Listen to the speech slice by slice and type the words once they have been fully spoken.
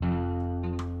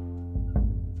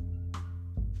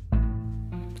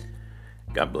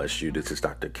God bless you. This is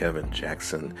Dr. Kevin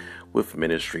Jackson with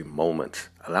Ministry Moments.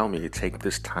 Allow me to take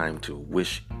this time to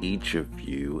wish each of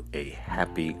you a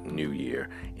happy new year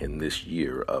in this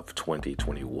year of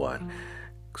 2021.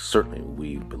 Certainly,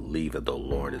 we believe that the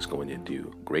Lord is going to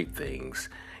do great things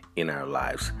in our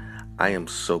lives. I am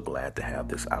so glad to have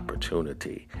this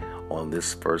opportunity on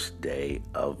this first day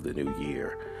of the new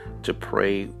year to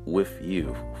pray with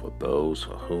you for those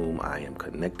whom I am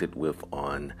connected with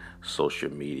on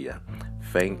social media.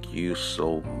 Thank you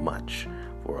so much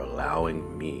for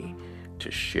allowing me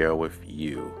to share with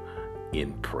you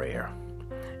in prayer.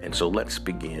 And so let's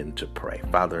begin to pray.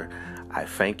 Father, I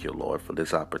thank you, Lord, for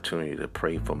this opportunity to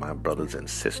pray for my brothers and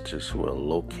sisters who are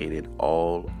located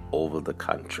all over the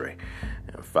country.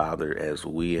 And Father, as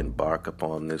we embark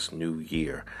upon this new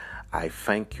year, I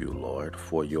thank you, Lord,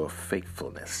 for your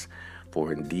faithfulness.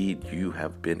 For indeed, you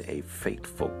have been a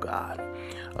faithful God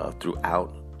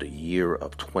throughout the year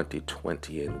of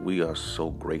 2020, and we are so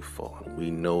grateful. We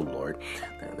know, Lord,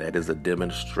 that is a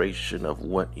demonstration of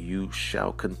what you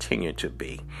shall continue to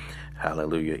be.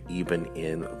 Hallelujah, even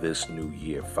in this new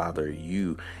year. Father,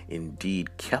 you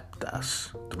indeed kept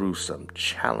us through some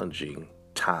challenging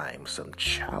times, some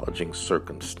challenging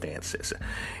circumstances.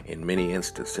 In many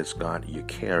instances, God, you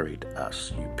carried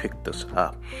us. You picked us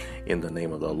up in the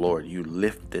name of the Lord. You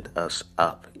lifted us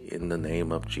up in the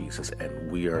name of Jesus,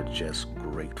 and we are just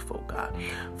grateful, God.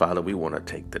 Father, we want to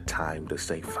take the time to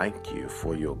say thank you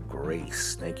for your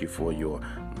grace. Thank you for your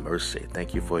mercy.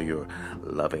 Thank you for your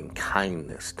loving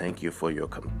kindness. Thank you for your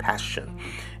compassion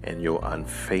and your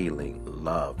unfailing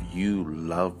love. You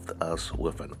loved us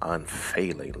with an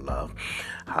unfailing love.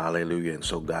 Hallelujah. And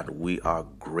so, God, we are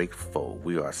grateful.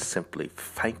 We are simply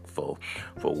thankful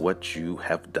for what you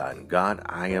have done. God,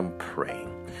 I am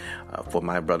praying for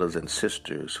my brothers and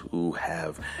sisters who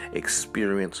have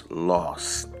experienced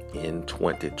loss in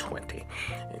 2020.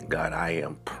 And God, I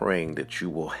am praying that you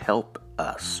will help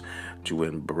us to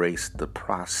embrace the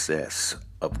process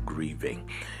of grieving.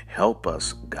 Help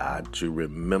us, God, to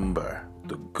remember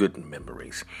the good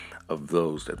memories of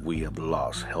those that we have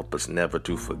lost. Help us never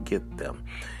to forget them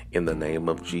in the name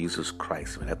of Jesus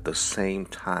Christ. But at the same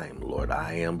time, Lord,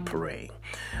 I am praying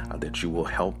that you will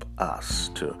help us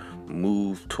to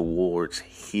move towards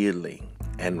healing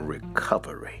and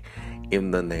recovery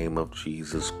in the name of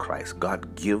Jesus Christ.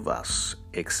 God, give us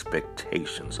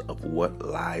expectations of what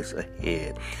lies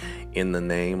ahead in the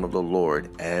name of the Lord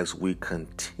as we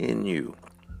continue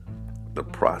the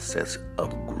process of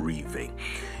grieving.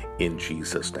 In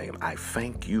Jesus' name, I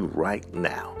thank you right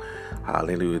now,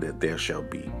 hallelujah, that there shall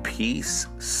be peace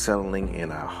settling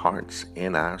in our hearts,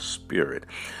 in our spirit,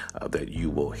 that you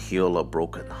will heal a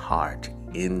broken heart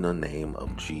in the name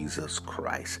of Jesus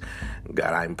Christ.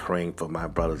 God, I'm praying for my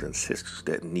brothers and sisters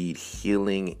that need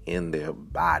healing in their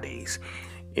bodies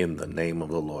in the name of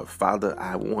the Lord. Father,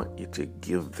 I want you to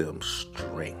give them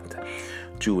strength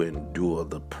to endure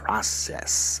the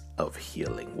process of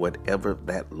healing, whatever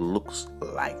that looks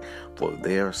like for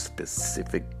their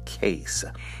specific case.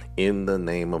 In the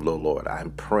name of the Lord,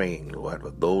 I'm praying, Lord, for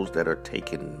those that are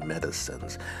taking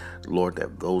medicines, Lord,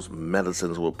 that those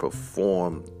medicines will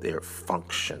perform their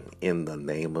function in the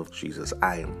name of Jesus.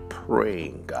 I am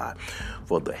praying, God,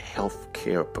 for the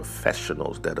healthcare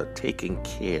professionals that are taking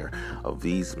care of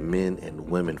these men and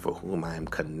women for whom I am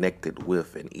connected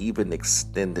with, and even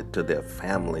extended to their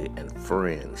family and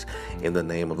friends in the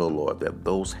name of the Lord, that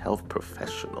those health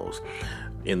professionals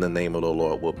in the name of the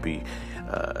Lord will be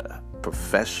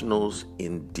professionals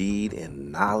indeed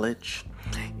in knowledge,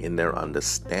 in their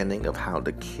understanding of how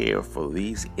to care for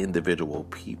these individual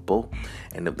people,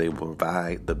 and if they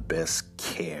provide the best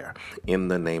care in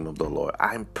the name of the Lord.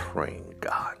 I'm praying,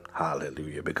 God,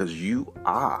 hallelujah, because you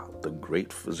are the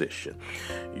great physician.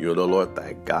 You're the Lord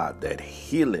thy God that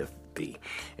healeth thee.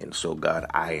 And so, God,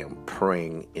 I am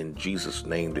praying in Jesus'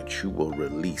 name that you will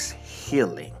release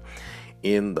healing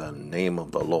in the name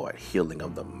of the Lord, healing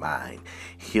of the mind,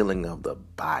 healing of the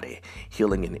body,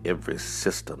 healing in every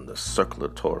system, the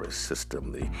circulatory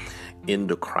system, the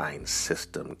endocrine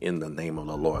system, in the name of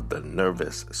the Lord, the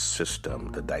nervous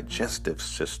system, the digestive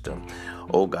system,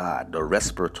 oh God, the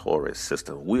respiratory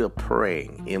system. We are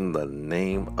praying in the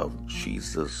name of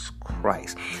Jesus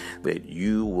Christ that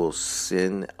you will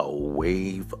send a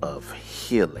wave of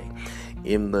healing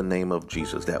in the name of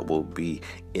Jesus that will be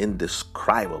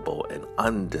indescribable and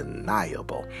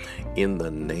undeniable in the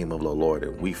name of the Lord.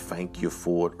 And we thank you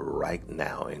for it right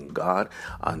now. And God,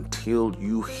 until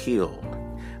you heal,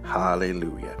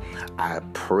 hallelujah, I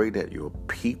pray that your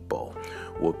people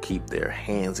will keep their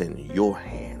hands in your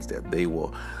hands, that they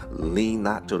will lean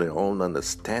not to their own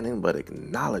understanding, but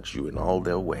acknowledge you in all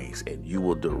their ways, and you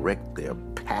will direct their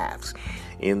paths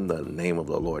in the name of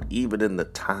the Lord. Even in the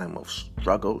time of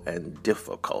struggle and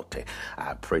difficulty,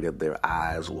 I pray that their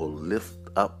eyes will lift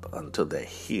up unto the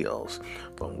hills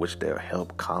from which their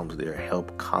help comes. Their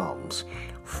help comes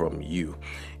from you.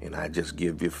 And I just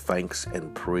give you thanks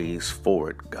and praise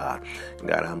for it, God.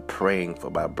 God, I'm praying for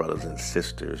my brothers and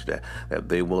sisters that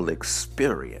they will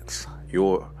experience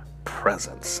your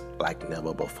presence like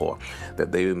never before,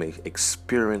 that they may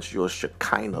experience your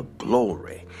Shekinah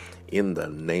glory in the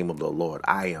name of the Lord.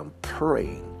 I am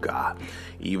praying, God,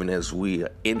 even as we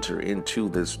enter into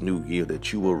this new year,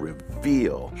 that you will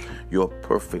reveal your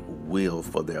perfect will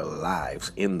for their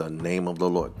lives in the name of the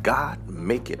Lord. God,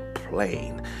 make it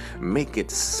plain, make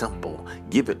it simple,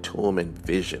 give it to them in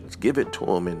visions, give it to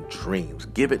them in dreams,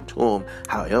 give it to them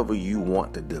however you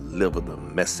want to deliver the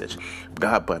message,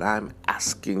 God. But I'm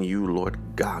asking you, Lord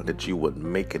God, that you would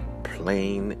make it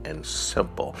plain and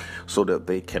simple so that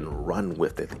they can run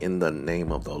with it in the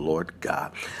name of the Lord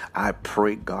God. I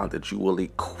pray, God, that you will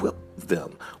equip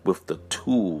them with the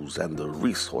tools and the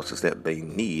resources that they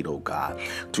need, oh God,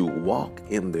 to walk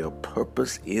in their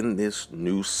purpose in this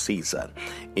new season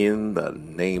in the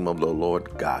name of the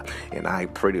Lord God. And I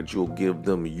pray that you'll give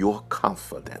them your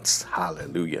confidence.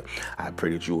 Hallelujah. I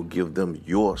pray that you will give them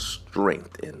your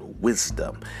strength and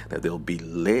wisdom, that they'll be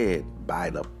led by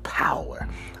the power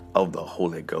of the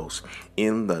Holy Ghost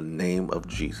in the name of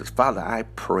Jesus. Father, I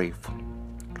pray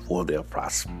for their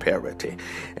prosperity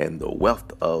and the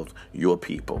wealth of your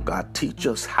people. God, teach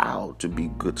us how to be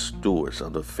good stewards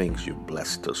of the things you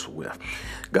blessed us with.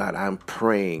 God, I'm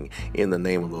praying in the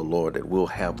name of the Lord that we'll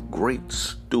have great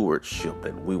stewardship,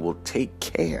 that we will take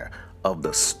care of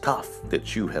the stuff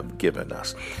that you have given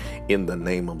us in the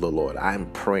name of the Lord. I'm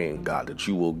praying, God, that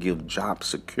you will give job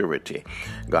security,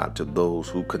 God, to those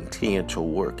who continue to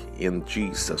work in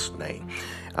Jesus' name.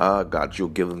 God, you'll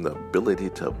give them the ability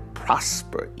to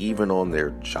prosper even on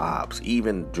their jobs,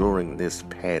 even during this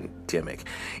pandemic,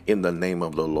 in the name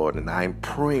of the Lord. And I'm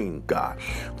praying, God,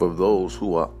 for those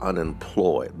who are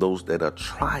unemployed, those that are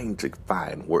trying to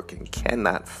find work and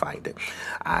cannot find it.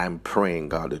 I'm praying,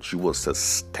 God, that you will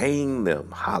sustain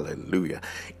them, hallelujah,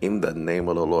 in the name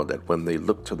of the Lord, that when they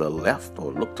look to the left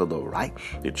or look to the right,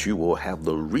 that you will have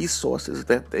the resources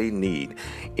that they need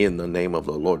in the name of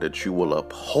the Lord, that you will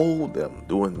uphold them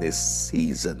during this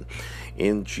season.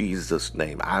 In Jesus'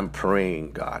 name, I'm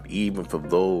praying, God, even for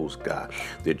those, God,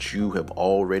 that you have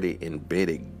already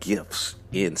embedded gifts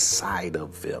inside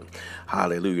of them.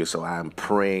 Hallelujah. So I'm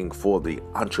praying for the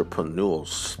entrepreneurial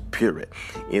spirit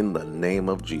in the name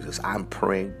of Jesus. I'm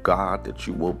praying, God, that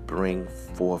you will bring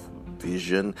forth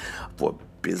vision for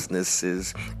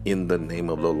businesses in the name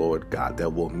of the Lord God, that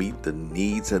will meet the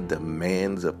needs and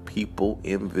demands of people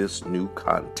in this new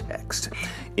context.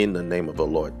 In the name of the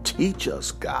Lord, teach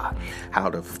us, God, how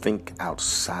to think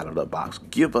outside of the box.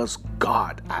 Give us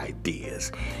God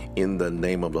ideas in the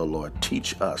name of the Lord.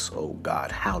 Teach us, oh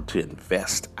God, how to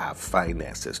invest our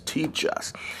finances. Teach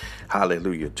us,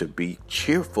 hallelujah, to be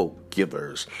cheerful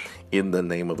givers in the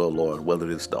name of the Lord, whether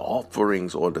it's the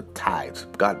offerings or the tithes.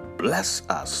 God, bless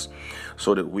us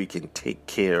so that we can take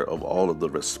care of all of the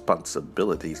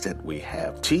responsibilities that we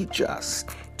have. Teach us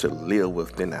to live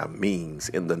within our means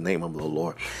in the name of the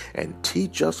Lord. And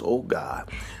teach us, oh God,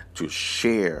 to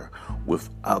share with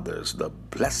others the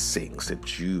blessings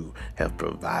that you have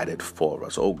provided for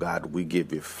us. Oh God, we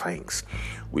give you thanks.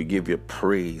 We give you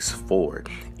praise for it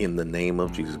in the name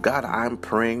of Jesus. God, I'm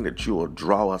praying that you will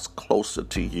draw us closer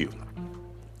to you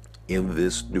in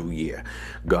this new year.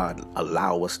 God,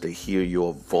 allow us to hear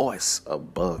your voice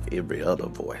above every other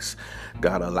voice.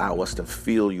 God, allow us to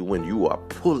feel you when you are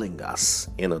pulling us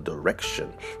in a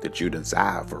direction that you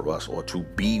desire for us, or to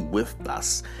be with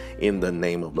us in the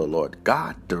name of the Lord.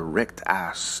 God, direct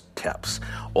our steps.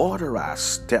 Order our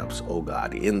steps, oh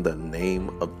God, in the name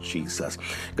of Jesus.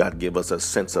 God, give us a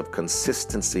sense of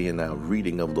consistency in our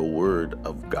reading of the word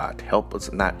of God. Help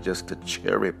us not just to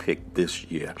cherry pick this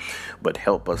year, but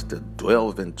help us to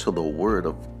delve into the word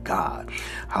of God,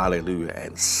 hallelujah,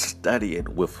 and study it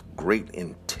with great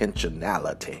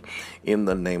intentionality in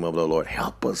the name of the Lord.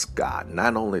 Help us, God,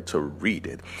 not only to read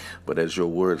it, but as your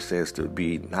word says, to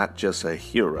be not just a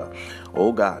hearer,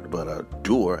 oh God, but a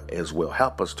doer as well.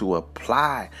 Help us to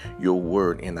apply your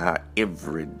word in our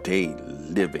everyday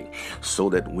living so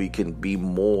that we can be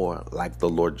more like the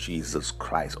Lord Jesus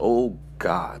Christ. Oh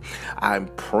God. I'm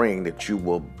praying that you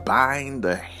will bind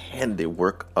the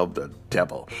handiwork of the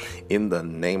devil in the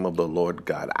name of the Lord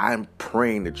God. I'm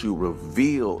praying that you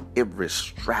reveal every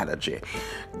strategy,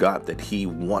 God, that he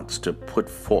wants to put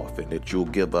forth, and that you'll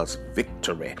give us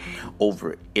victory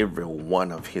over every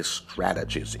one of his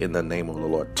strategies in the name of the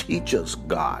Lord. Teach us,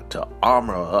 God, to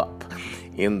armor up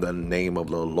in the name of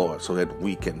the Lord so that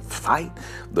we can fight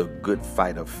the good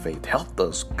fight of faith. Help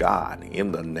us, God,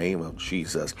 in the name of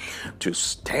Jesus, to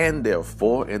stand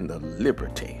therefore in the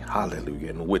liberty,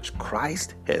 hallelujah, in which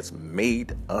Christ has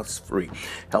made us free.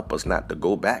 Help us not to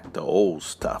go back to old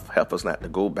stuff. Help us not to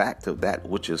go back to that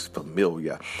which is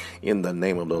familiar in the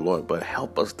name of the Lord, but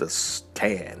help us to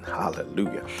stand,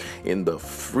 hallelujah, in the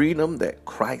freedom that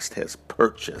Christ has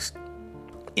purchased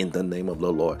in the name of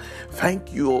the Lord.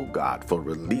 Thank you, oh God, for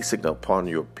releasing upon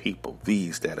your people,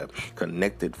 these that are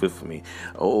connected with me.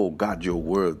 Oh God, your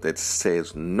word that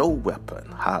says no weapon,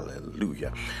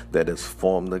 hallelujah, that is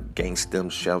formed against them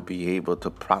shall be able to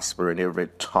prosper, and every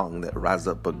tongue that rises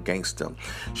up against them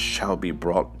shall be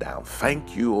brought down.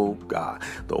 Thank you, oh God.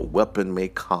 The weapon may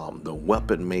come, the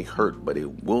weapon may hurt, but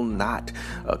it will not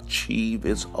achieve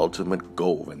its ultimate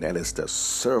goal, and that is to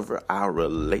sever our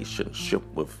relationship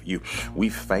with you. We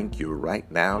thank you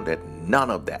right now that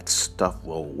none of that stuff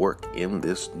will work in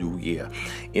this new year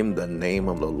in the name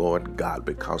of the Lord God,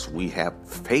 because we have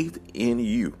faith in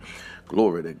you.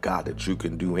 Glory to God that you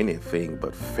can do anything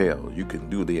but fail. You can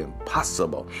do the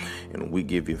impossible. And we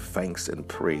give you thanks and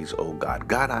praise, oh God.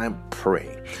 God, I'm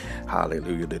praying,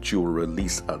 hallelujah, that you will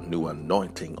release a new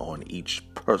anointing on each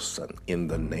person in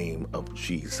the name of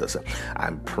Jesus.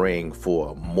 I'm praying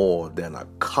for more than a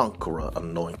conqueror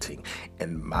anointing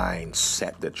and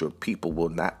mindset, that your people will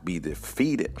not be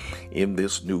defeated in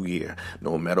this new year.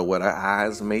 No matter what our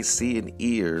eyes may see and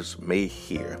ears may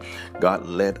hear, God,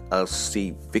 let us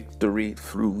see victory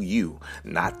through you,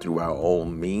 not through our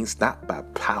own means, not by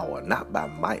power, not by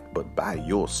might, but by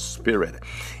your spirit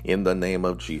in the name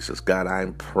of Jesus. God,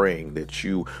 I'm praying that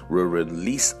you will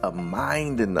release a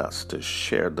mind in us to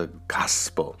share the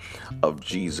gospel of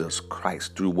Jesus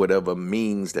Christ through whatever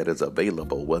means that is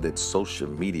available, whether it's social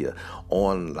media,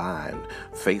 online,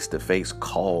 face-to-face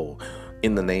call,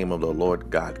 in the name of the Lord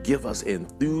God. Give us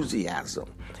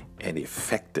enthusiasm and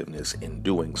effectiveness in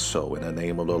doing so in the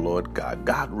name of the Lord God.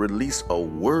 God, release a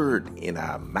word in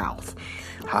our mouth,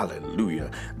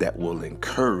 hallelujah, that will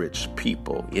encourage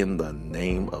people in the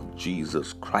name of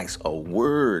Jesus Christ. A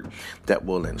word that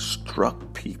will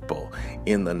instruct people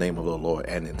in the name of the Lord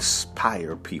and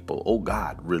inspire people. Oh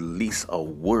God, release a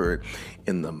word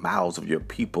in the mouths of your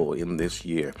people in this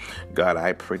year. God,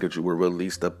 I pray that you will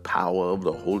release the power of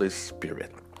the Holy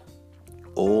Spirit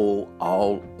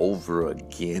all over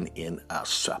again in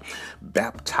us.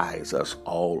 Baptize us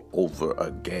all over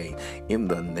again in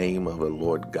the name of the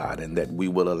Lord God, and that we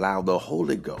will allow the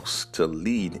Holy Ghost to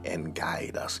lead and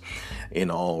guide us in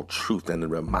all truth,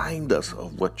 and remind us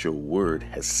of what your word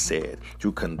has said,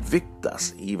 to convict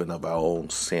us even of our own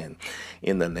sin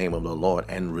in the name of the Lord,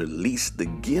 and release the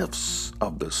gifts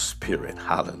of the Spirit,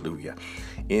 hallelujah,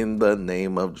 in the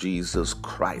name of Jesus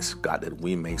Christ, God, that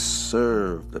we may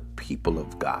serve the people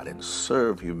of God and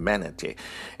serve humanity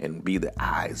and be the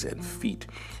eyes and feet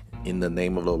in the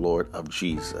name of the Lord of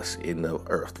Jesus in the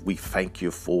earth. We thank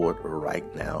you for it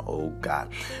right now, oh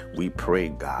God. We pray,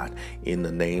 God, in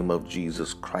the name of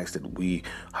Jesus Christ, that we,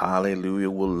 hallelujah,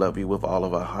 will love you with all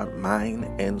of our heart, mind,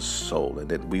 and soul, and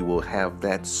that we will have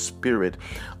that spirit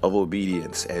of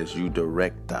obedience as you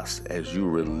direct us, as you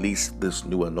release this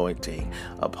new anointing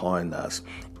upon us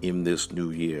in this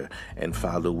new year. And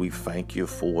Father, we thank you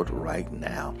for it right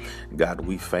now. God,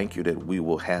 we thank you that we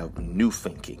will have new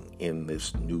thinking in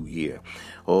this new year.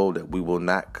 Oh, that we will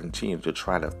not continue to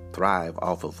try to thrive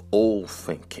off of old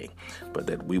thinking, but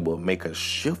that we will make a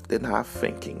shift in our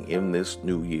thinking in this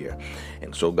new year.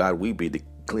 And so, God, we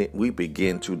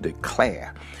begin to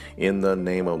declare in the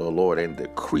name of the Lord and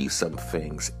decree some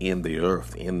things in the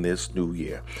earth in this new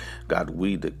year. God,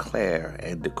 we declare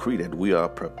and decree that we are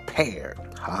prepared,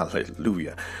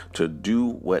 hallelujah, to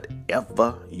do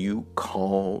whatever you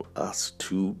call us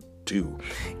to do.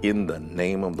 In the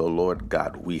name of the Lord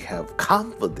God, we have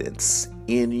confidence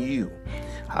in you.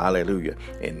 Hallelujah.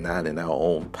 And not in our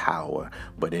own power,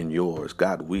 but in yours.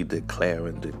 God, we declare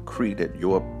and decree that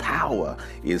your power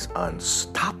is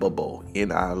unstoppable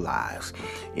in our lives.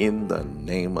 In the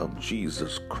name of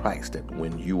Jesus Christ, that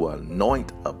when you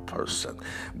anoint a person,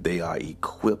 they are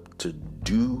equipped to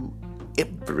do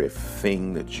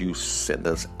everything that you send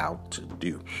us out to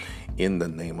do. In the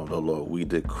name of the Lord, we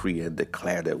decree and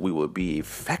declare that we will be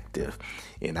effective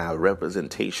in our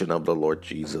representation of the Lord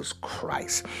Jesus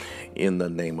Christ. In the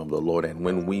name of the Lord. And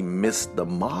when we miss the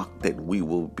mark, that we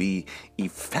will be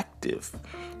effective,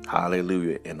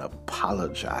 hallelujah, in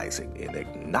apologizing and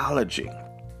acknowledging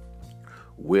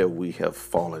where we have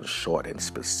fallen short in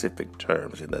specific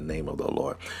terms in the name of the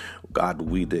Lord. God,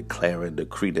 we declare and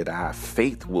decree that our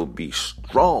faith will be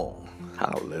strong,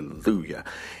 hallelujah,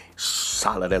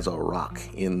 solid as a rock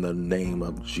in the name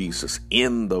of Jesus,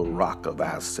 in the rock of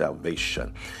our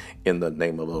salvation, in the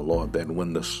name of the Lord, that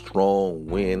when the strong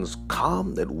winds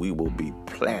come, that we will be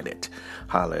planted,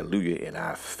 hallelujah, in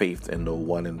our faith in the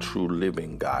one and true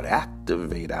living God.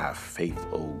 Activate our faith,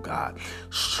 oh God.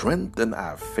 Strengthen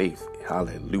our faith,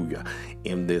 hallelujah,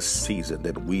 in this season,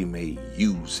 that we may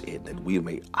use it, that we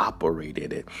may operate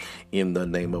in it in the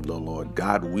name of the Lord.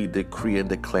 God, we decree and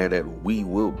declare that we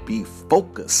will be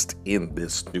focused in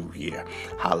this new year.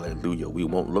 Hallelujah. We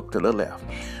won't look to the left.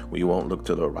 We won't look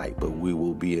to the right, but we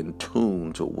will be in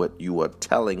tune to what you are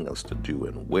telling us to do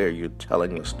and where you're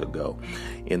telling us to go.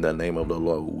 In the name of the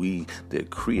Lord, we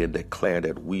decree and declare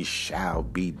that we shall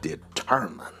be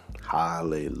determined.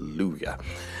 Hallelujah.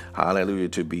 Hallelujah.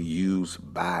 To be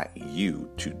used by you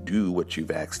to do what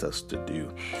you've asked us to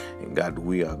do. And God,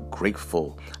 we are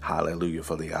grateful, hallelujah,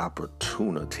 for the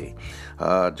opportunity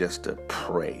just to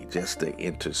pray, just to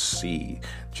intercede,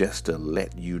 just to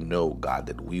let you know, God,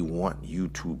 that we want you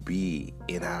to be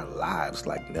in our lives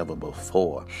like never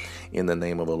before in the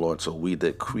name of the Lord. So we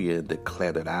decree and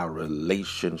declare that our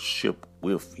relationship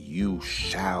with you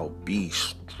shall be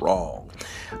strong.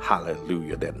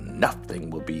 Hallelujah. That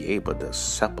nothing will be able to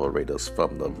separate us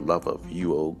from the love of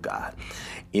you, oh God.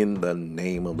 In the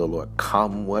name of the Lord,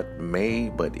 come what may,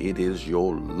 but it is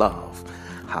your love,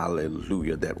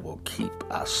 hallelujah, that will keep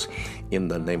us in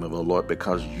the name of the Lord,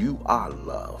 because you are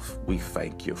love. We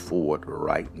thank you for it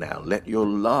right now. Let your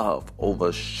love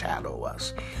overshadow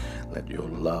us. Let your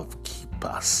love keep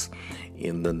us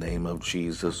in the name of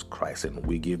Jesus Christ. And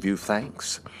we give you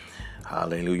thanks.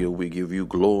 Hallelujah. We give you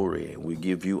glory. We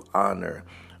give you honor,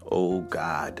 oh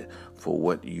God, for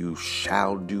what you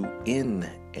shall do in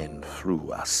and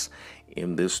through us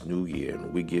in this new year.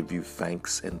 And we give you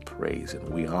thanks and praise, and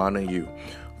we honor you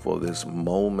for this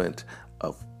moment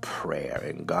of prayer.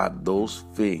 And God, those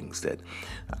things that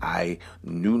I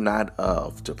knew not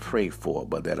of to pray for,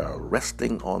 but that are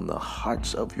resting on the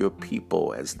hearts of your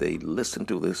people as they listen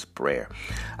to this prayer,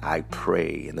 I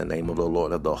pray in the name of the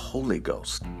Lord, of the Holy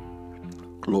Ghost,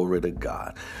 glory to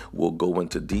God, will go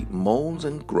into deep moans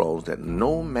and groans that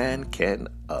no man can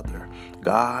utter.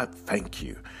 God, thank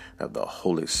you that the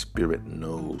Holy Spirit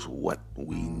knows what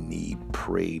we need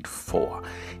prayed for.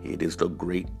 It is the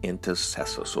great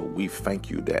intercessor. So we thank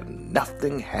you that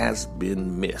nothing has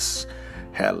been missed.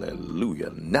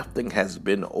 Hallelujah. Nothing has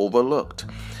been overlooked.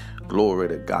 Glory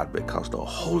to God, because the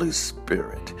Holy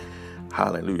Spirit,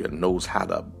 hallelujah, knows how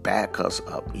to back us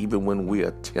up even when we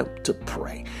attempt to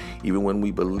pray, even when we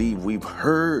believe we've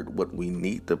heard what we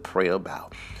need to pray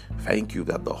about. Thank you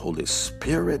that the Holy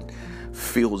Spirit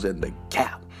fills in the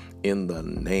gap in the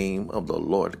name of the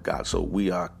Lord God. So we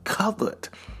are covered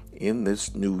in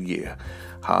this new year.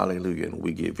 Hallelujah. And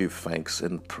we give you thanks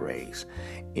and praise.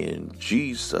 In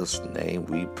Jesus' name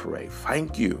we pray.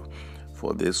 Thank you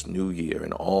for this new year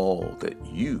and all that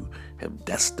you have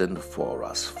destined for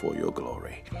us for your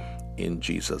glory. In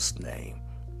Jesus' name,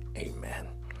 amen.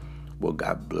 Well,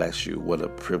 God bless you. What a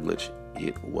privilege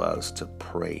it was to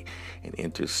pray and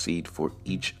intercede for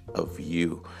each of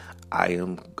you. I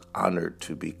am honored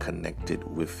to be connected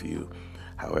with you.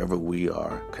 However we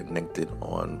are connected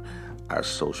on our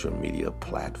social media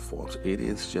platforms, it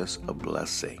is just a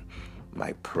blessing.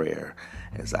 My prayer,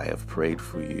 as I have prayed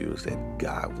for you, is that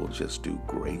God will just do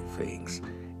great things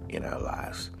in our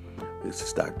lives. This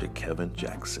is Dr. Kevin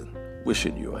Jackson,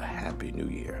 wishing you a happy new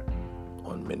year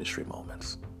on Ministry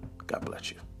Moments. God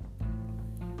bless you.